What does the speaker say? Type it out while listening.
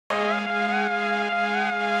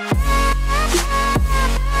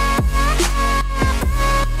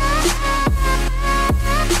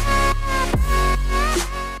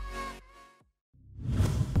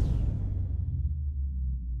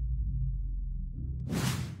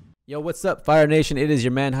Yo, what's up, Fire Nation? It is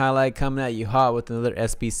your man Highlight coming at you hot with another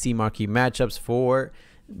Sbc Marquee matchups for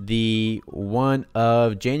the one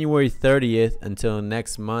of January 30th until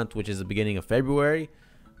next month, which is the beginning of February.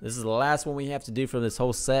 This is the last one we have to do for this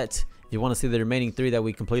whole set. If you want to see the remaining three that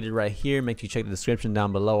we completed right here, make sure you check the description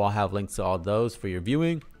down below. I'll have links to all those for your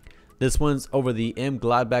viewing. This one's over the M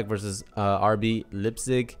Gladbach versus RB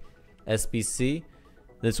Leipzig SBC.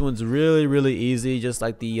 This one's really easy, just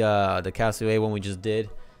like the Castaway one we just did.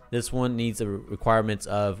 This one needs the requirements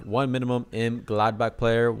of 1 minimum M Gladbach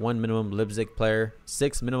player, 1 minimum Leipzig player,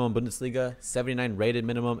 6 minimum Bundesliga, 79 rated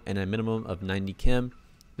minimum, and a minimum of 90 Chem.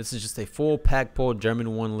 This is just a full pack pull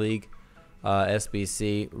German 1 league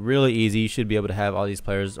SBC. Really easy. You should be able to have all these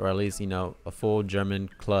players, or at least, you know, a full German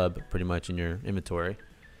club pretty much in your inventory.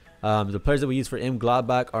 The players that we use for M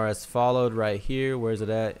Gladbach are as followed right here. Where is it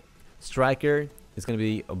at? Striker is going to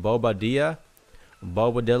be Bobadilla.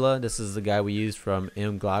 This is the guy we used from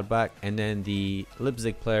M Gladbach. And then the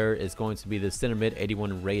Leipzig player is going to be the center mid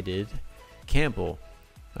 81 rated Campbell.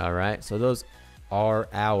 Alright, so those are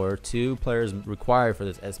our two players required for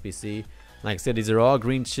this SBC. Like I said, these are all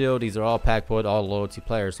green shield, these are all pack pulled, all loyalty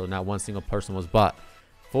players, so not one single person was bought.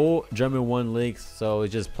 Full German 1 league, so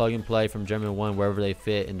it's just plug and play from German 1 wherever they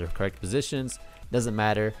fit in their correct positions. Doesn't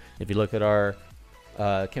matter. If you look at our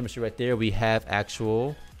chemistry right there, we have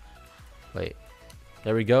actual,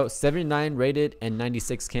 there we go, 79 rated and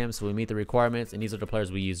 96 chem, so we meet the requirements, and these are the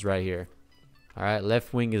players we use right here. All right,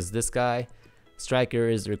 left wing is this guy. Striker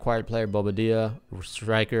is the required player, Bobadilla.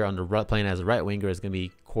 Striker on the right, playing as a right winger, is going to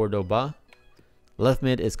be Cordoba. Left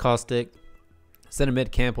mid is Caustic. Center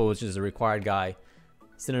mid, Campbell, which is a required guy.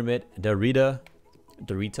 Center mid, Dorito.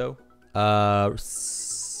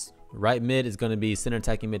 Right mid is going to be center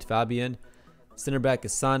attacking mid, Fabian. Center back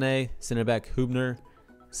is Sane. Center back, Hubner.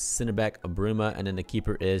 Center back, Abruma, and then the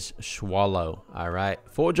keeper is Schwallow. All right,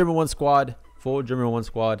 full German 1 squad.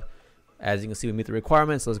 As you can see, we meet the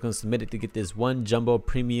requirements, so I was going to submit it to get this one jumbo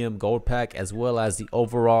premium gold pack, as well as the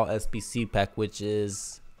overall SBC pack, which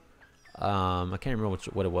is I can't remember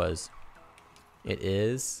what it was. It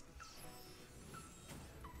is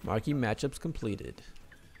Marquee matchups completed,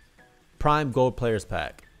 prime gold players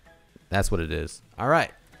pack. That's what it is. All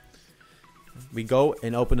right, we go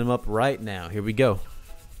and open them up right now. Here we go.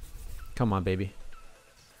 Come on, baby.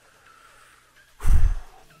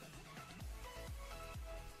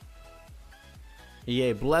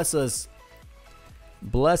 EA, bless us.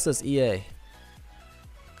 Bless us, EA.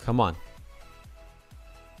 Come on.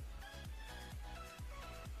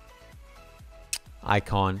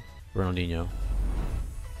 Icon, Ronaldinho.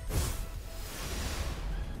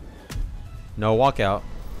 No walkout.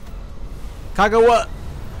 Kagawa.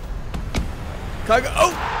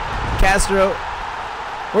 Oh! Castro.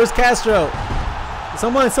 Where's Castro?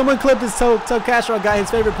 Someone clipped this, tell Castro got his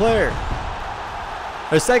favorite player.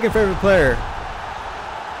 Her second favorite player.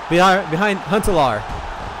 Behind Huntelaar.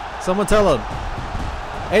 Someone tell him.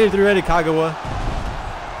 83 rated Kagawa.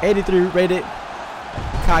 83 rated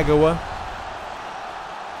Kagawa.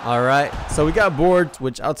 Alright, so we got boards,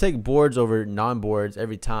 which I'll take boards over non-boards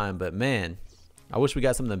every time, but man, I wish we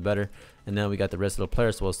got something better. And then we got the rest of the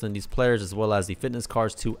players, so we'll send these players as well as the fitness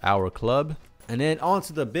cards to our club. And then on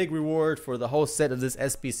to the big reward for the whole set of this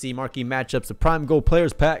SBC Marquee matchups, the Prime Gold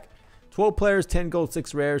Players Pack. 12 players, 10 gold,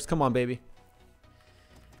 6 rares. Come on, baby.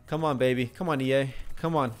 Come on, baby. Come on, EA.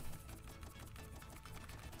 Come on.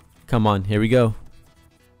 Come on. Here we go.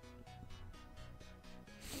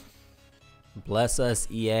 Bless us,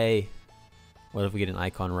 EA. What if we get an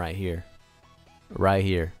icon right here? Right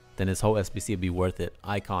here. Then this whole SBC would be worth it.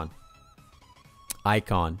 Icon.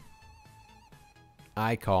 Icon.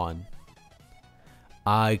 Icon.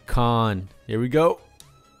 Icon. Here we go.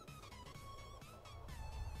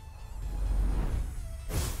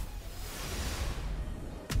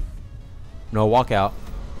 No walkout.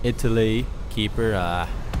 Italy. Keeper.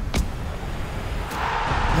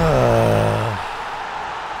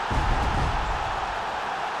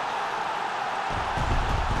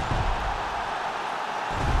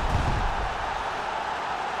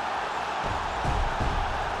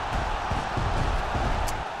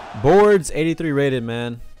 Boards 83 rated,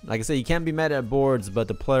 man. Like I said, you can't be mad at boards, but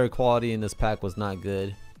the player quality in this pack was not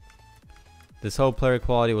good. This whole player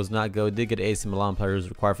quality was not good. We did get AC Milan players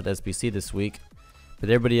required for the SBC this week,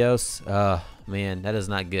 but everybody else, man, that is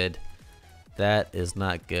not good. That is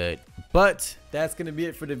not good. But that's gonna be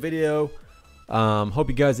it for the video. Hope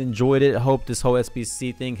you guys enjoyed it. I hope this whole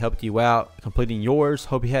SBC thing helped you out completing yours.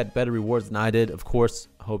 Hope you had better rewards than I did. Of course,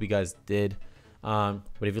 I hope you guys did. But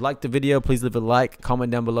if you liked the video, please leave a like,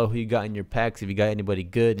 comment down below who you got in your packs, if you got anybody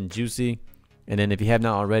good and juicy, And then if you have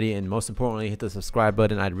not already, and most importantly, hit the subscribe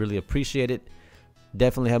button. I'd really appreciate it.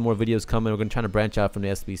 Definitely have more videos coming. We're going to try to branch out from the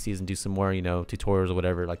SBCs and do some more, you know, tutorials or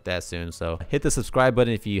whatever like that soon. So hit the subscribe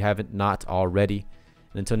button if you haven't not already.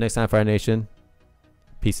 And until next time, Fire Nation,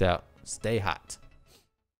 peace out. Stay hot.